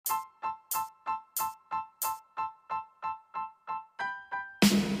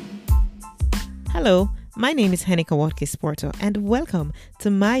Hello, my name is Henika Watkins Porto, and welcome to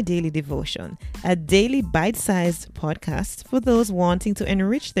My Daily Devotion, a daily bite sized podcast for those wanting to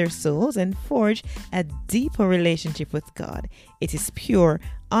enrich their souls and forge a deeper relationship with God. It is pure,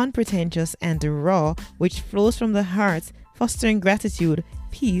 unpretentious, and raw, which flows from the heart, fostering gratitude,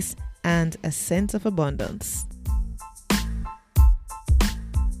 peace, and a sense of abundance.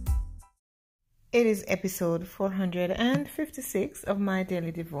 It is episode 456 of My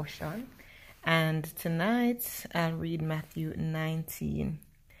Daily Devotion. And tonight I'll read Matthew 19.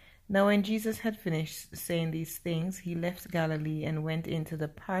 Now when Jesus had finished saying these things, he left Galilee and went into the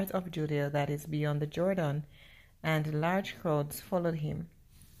part of Judea that is beyond the Jordan, and large crowds followed him,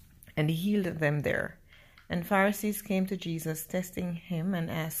 and he healed them there. And Pharisees came to Jesus, testing him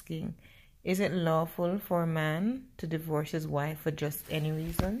and asking, "Is it lawful for a man to divorce his wife for just any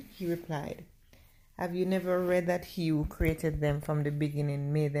reason?" He replied, "Have you never read that he who created them from the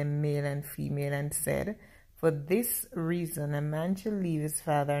beginning made them male and female, and said, 'For this reason a man shall leave his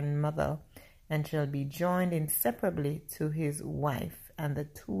father and mother, and shall be joined inseparably to his wife, and the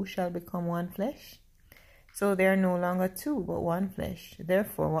two shall become one flesh?' So they are no longer two, but one flesh.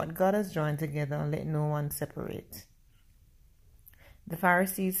 Therefore what God has joined together, let no one separate." The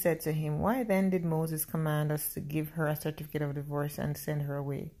Pharisees said to him, "Why then did Moses command us to give her a certificate of divorce and send her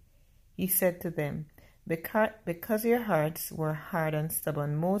away?" He said to them, Because your hearts were hard and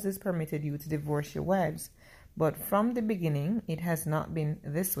stubborn, Moses permitted you to divorce your wives, but from the beginning it has not been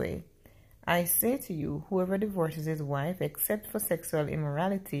this way. I say to you, whoever divorces his wife except for sexual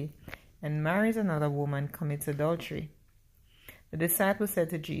immorality and marries another woman commits adultery." The disciples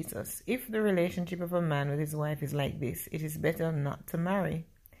said to Jesus, "If the relationship of a man with his wife is like this, it is better not to marry."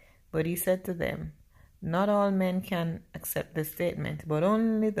 But he said to them, "Not all men can accept this statement, but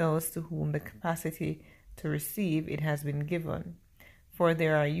only those to whom the capacity to receive it has been given. For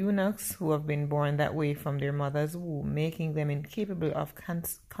there are eunuchs who have been born that way from their mother's womb, making them incapable of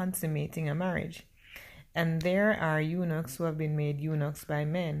consummating a marriage. And there are eunuchs who have been made eunuchs by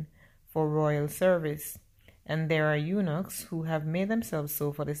men for royal service. And there are eunuchs who have made themselves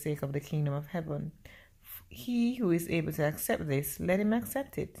so for the sake of the kingdom of heaven. He who is able to accept this, let him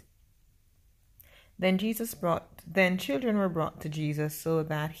accept it." Then children were brought to Jesus so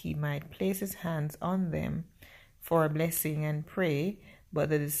that he might place his hands on them for a blessing and pray, but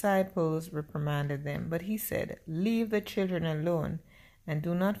the disciples reprimanded them. But he said, "Leave the children alone, and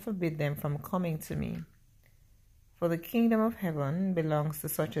do not forbid them from coming to me, for the kingdom of heaven belongs to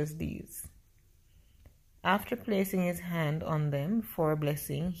such as these." After placing his hand on them for a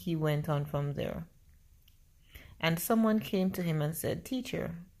blessing, he went on from there. And someone came to him and said,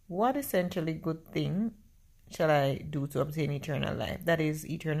 "Teacher, what essentially good thing shall I do to obtain eternal life, that is,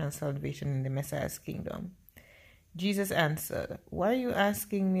 eternal salvation in the Messiah's kingdom?" Jesus answered, "Why are you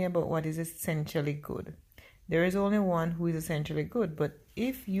asking me about what is essentially good? There is only one who is essentially good, but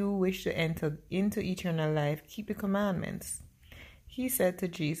if you wish to enter into eternal life, keep the commandments." He said to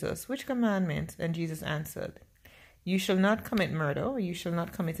Jesus, "Which commandment?" And Jesus answered, "You shall not commit murder, you shall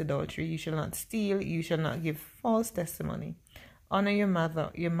not commit adultery, you shall not steal, you shall not give false testimony. Honor your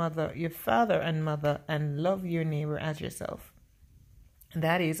father and mother, and love your neighbor as yourself."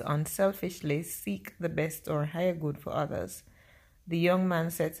 That is, unselfishly seek the best or higher good for others. The young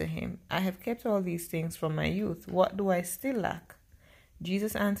man said to him, "I have kept all these things from my youth. What do I still lack?"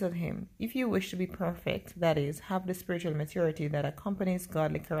 Jesus answered him, "If you wish to be perfect, that is, have the spiritual maturity that accompanies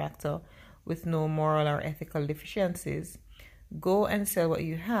godly character with no moral or ethical deficiencies, go and sell what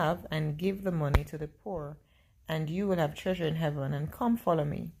you have and give the money to the poor, and you will have treasure in heaven, and come follow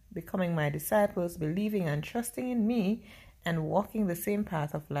me, becoming my disciples, believing and trusting in me, and walking the same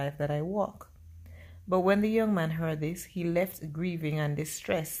path of life that I walk." But when the young man heard this, he left grieving and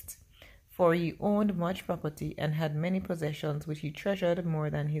distressed, for he owned much property and had many possessions which he treasured more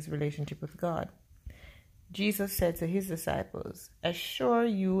than his relationship with God. Jesus said to his disciples, I assure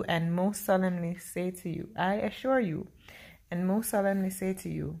you and most solemnly say to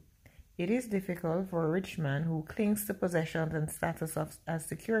you, it is difficult for a rich man who clings to possessions and status as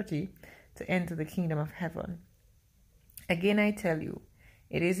security to enter the kingdom of heaven. Again I tell you,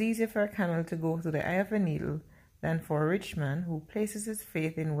 it is easier for a camel to go through the eye of a needle than for a rich man who places his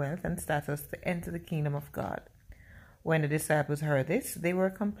faith in wealth and status to enter the kingdom of God. When the disciples heard this, they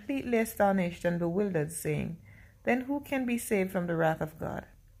were completely astonished and bewildered, saying, "Then who can be saved from the wrath of God?"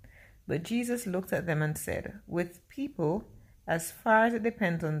 But Jesus looked at them and said, "With people, as far as it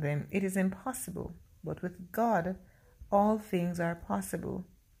depends on them, it is impossible, but with God, all things are possible."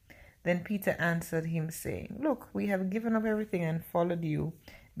 Then Peter answered him, saying, "Look, we have given up everything and followed you,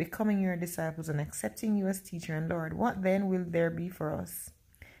 becoming your disciples and accepting you as teacher and Lord. What then will there be for us?"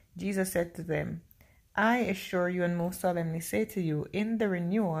 Jesus said to them, I assure you and most solemnly say to you, in the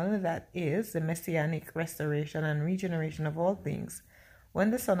renewal, that is, the messianic restoration and regeneration of all things,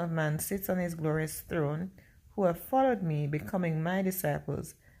 when the Son of Man sits on his glorious throne, who have followed me, becoming my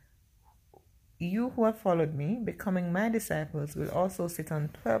disciples, you who have followed me, becoming my disciples, will also sit on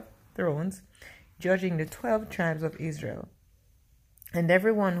 12 thrones, judging the 12 tribes of Israel. And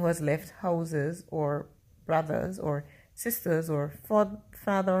everyone who has left houses, or brothers, or sisters, or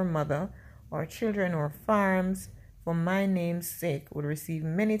father or mother, or children, or farms, for my name's sake, will receive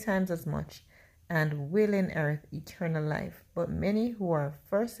many times as much, and will inherit eternal life. But many who are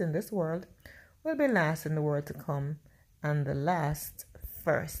first in this world will be last in the world to come, and the last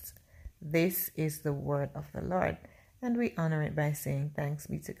first. This is the word of the Lord, and we honor it by saying thanks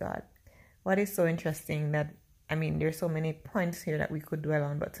be to God. What is so interesting that, there's so many points here that we could dwell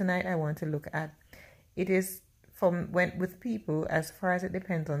on, but tonight I want to look at, it is with people, as far as it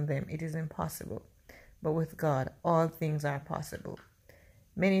depends on them, it is impossible. But with God, all things are possible.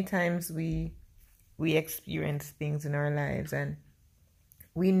 Many times we experience things in our lives, and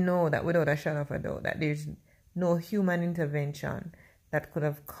we know that without a shadow of a doubt that there's no human intervention that could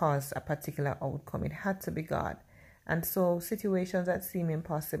have caused a particular outcome. It had to be God. And so situations that seem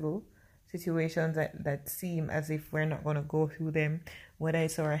impossible, situations that seem as if we're not going to go through them, whether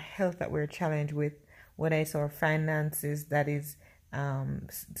it's our health that we're challenged with, whether it's our finances that is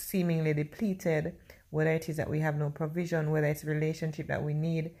seemingly depleted, whether it is that we have no provision, whether it's a relationship that we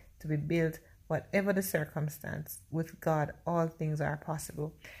need to be built, whatever the circumstance, with God, all things are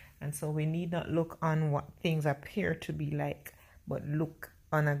possible. And so we need not look on what things appear to be like, but look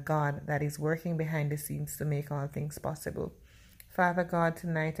on a God that is working behind the scenes to make all things possible. Father God,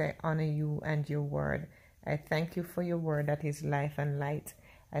 tonight I honor you and your word. I thank you for your word that is life and light.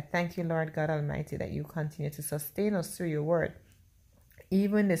 I thank you, Lord God Almighty, that you continue to sustain us through your word.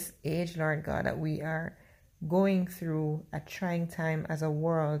 Even this age, Lord God, that we are going through a trying time as a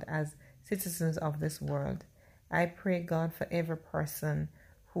world, as citizens of this world. I pray, God, for every person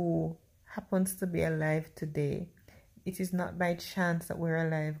who happens to be alive today. It is not by chance that we're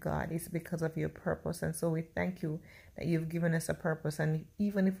alive, God. It's because of your purpose. And so we thank you that you've given us a purpose. And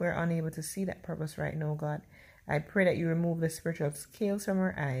even if we're unable to see that purpose right now, God, I pray that you remove the spiritual scales from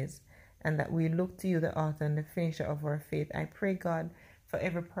our eyes, and that we look to you, the author and the finisher of our faith. I pray, God, for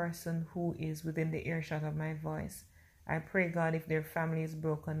every person who is within the earshot of my voice. I pray, God, if their family is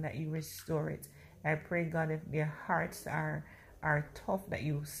broken, that you restore it. I pray, God, if their hearts are tough, that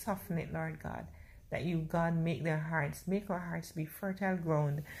you soften it, Lord God. That you, God, make our hearts be fertile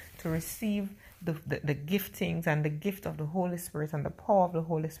ground to receive the giftings and the gift of the Holy Spirit and the power of the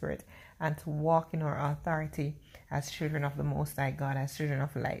Holy Spirit, and to walk in our authority as children of the Most High God, as children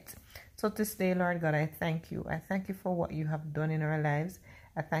of light. So this day, Lord God, I thank you. I thank you for what you have done in our lives.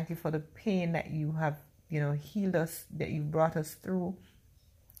 I thank you for the pain that you have, healed us, that you brought us through,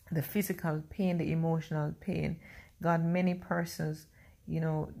 the physical pain, the emotional pain. God, many persons,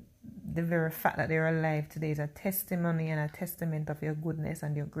 the very fact that they're alive today is a testimony and a testament of your goodness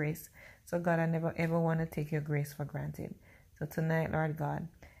and your grace. So God, I never ever want to take your grace for granted. So tonight, Lord God,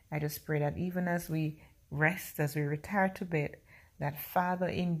 I just pray that even as we rest, as we retire to bed, that Father,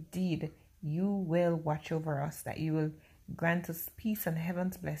 indeed, you will watch over us, that you will grant us peace and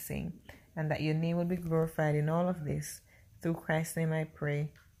heaven's blessing, and that your name will be glorified in all of this. Through Christ's name I pray.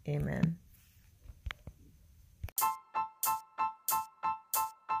 Amen.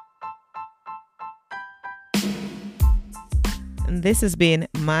 This has been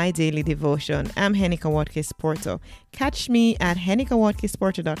my daily devotion. I'm Henika Watkins Porter. Catch me at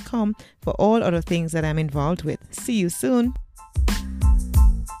henikawatkinsporter.com for all other things that I'm involved with. See you soon.